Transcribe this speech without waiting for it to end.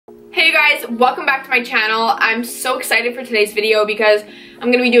you guys, welcome back to my channel. I'm so excited for today's video because I'm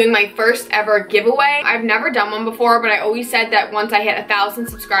gonna be doing my first ever giveaway. I've never done one before, but I always said that once I hit 1,000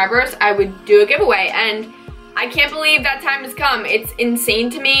 subscribers, I would do a giveaway, and I can't believe that time has come. It's insane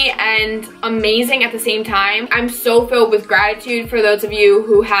to me and amazing at the same time. I'm so filled with gratitude for those of you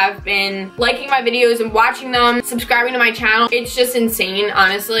who have been liking my videos and watching them, subscribing to my channel. It's just insane,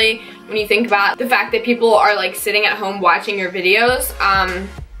 honestly, when you think about the fact that people are like sitting at home watching your videos.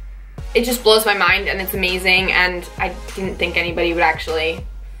 It just blows my mind and it's amazing, and I didn't think anybody would actually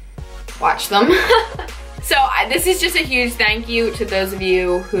watch them. So this is just a huge thank you to those of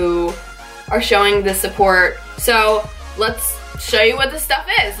you who are showing the support. So let's show you what this stuff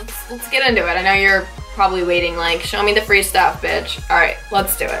is. Let's get into it. I know you're probably waiting like, show me the free stuff, bitch. All right,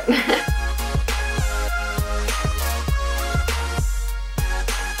 let's do it.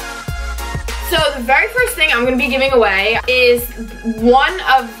 So the very first thing I'm gonna be giving away is one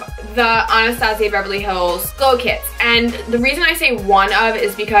of the Anastasia Beverly Hills glow kits. And the reason I say one of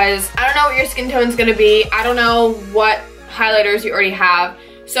is because I don't know what your skin tone is gonna be. I don't know what highlighters you already have.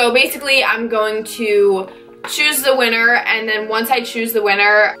 So basically I'm going to choose the winner, and then once I choose the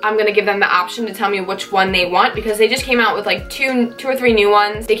winner, I'm gonna give them the option to tell me which one they want, because they just came out with like two or three new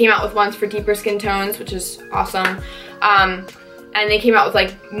ones. They came out with ones for deeper skin tones, which is awesome. And they came out with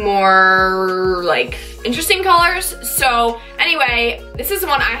like more like interesting colors. So anyway, this is the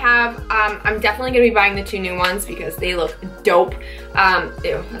one I have. I'm definitely gonna be buying the two new ones because they look dope. Ew,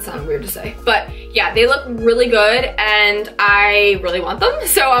 that sounded weird to say. But yeah, they look really good and I really want them.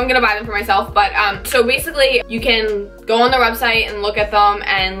 So I'm gonna buy them for myself. But so basically you can go on their website and look at them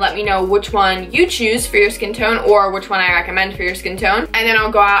and let me know which one you choose for your skin tone or which one I recommend for your skin tone. And then I'll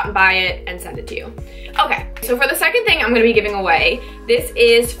go out and buy it and send it to you. Okay, so for the second thing I'm gonna be giving away, this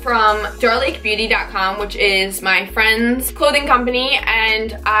is from Micaelakbeauty.com, which is my friend's clothing company,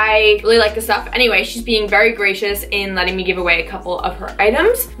 and I really like the stuff. Anyway, she's being very gracious in letting me give away a couple of her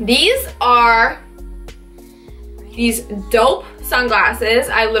items. These are these dope sunglasses.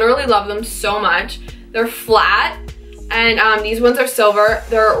 I literally love them so much. They're flat, and these ones are silver.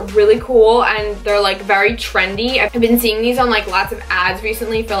 They're really cool, and they're like very trendy. I've been seeing these on like lots of ads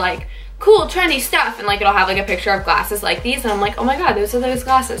recently for like cool trendy stuff, and like it'll have like a picture of glasses like these, and I'm like, oh my god, those are those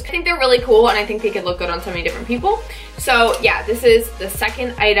glasses. I think they're really cool, and I think they could look good on so many different people. So yeah, this is the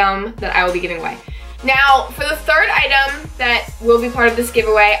second item that I will be giving away. Now for the third item that will be part of this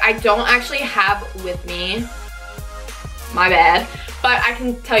giveaway, I don't actually have with me, my bad, but I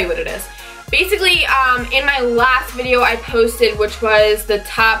can tell you what it is. Basically, in my last video I posted, which was the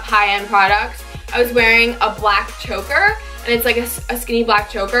top high-end products, I was wearing a black choker, and it's like a skinny black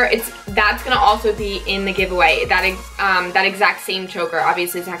choker. That's gonna also be in the giveaway. That exact same choker.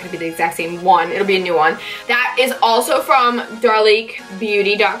 Obviously, it's not gonna be the exact same one. It'll be a new one. That is also from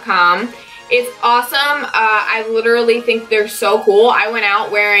Micaelakbeauty.com. It's awesome. I literally think they're so cool. I went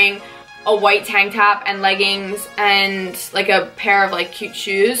out wearing a white tank top and leggings and like a pair of like cute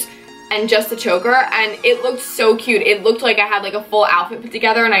shoes and just a choker, and it looked so cute. It looked like I had like a full outfit put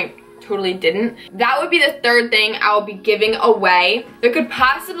together, and I totally didn't. That would be the third thing I'll be giving away. There could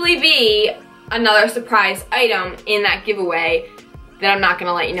possibly be another surprise item in that giveaway that I'm not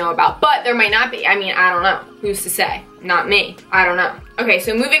gonna let you know about, but there might not be. I mean, I don't know. Who's to say? Not me. I don't know. Okay,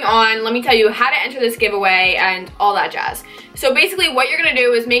 so moving on, let me tell you how to enter this giveaway and all that jazz. So basically what you're gonna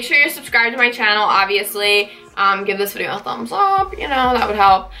do is make sure you're subscribed to my channel, obviously. Give this video a thumbs up, you know, that would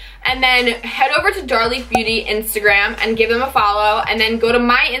help. And then head over to Darlique Beauty Instagram and give them a follow, and then go to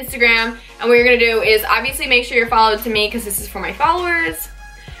my Instagram, and what you're gonna do is obviously make sure you're followed to me because this is for my followers.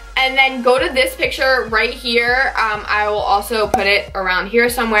 And then go to this picture right here. I will also put it around here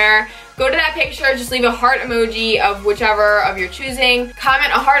somewhere. Go to that picture, just leave a heart emoji of whichever of your choosing.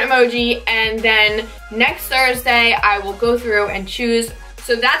 Comment a heart emoji, and then next Thursday I will go through and choose.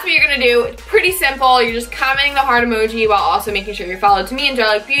 So that's what you're gonna do. It's pretty simple. You're just commenting the heart emoji while also making sure you're followed to me and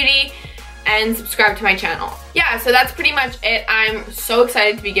Darlique Beauty and subscribe to my channel. Yeah, so that's pretty much it. I'm so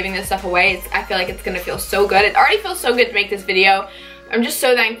excited to be giving this stuff away. I feel like it's gonna feel so good. It already feels so good to make this video. I'm just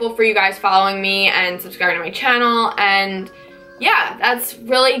so thankful for you guys following me and subscribing to my channel, and yeah, that's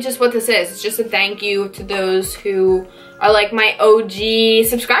really just what this is. It's just a thank you to those who are like my OG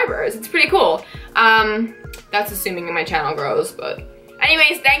subscribers. It's pretty cool. That's assuming my channel grows, but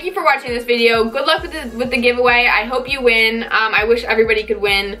anyways, thank you for watching this video. Good luck with the giveaway. I hope you win. I wish everybody could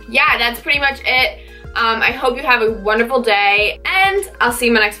win. Yeah, that's pretty much it. I hope you have a wonderful day, and I'll see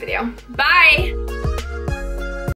you in my next video. Bye!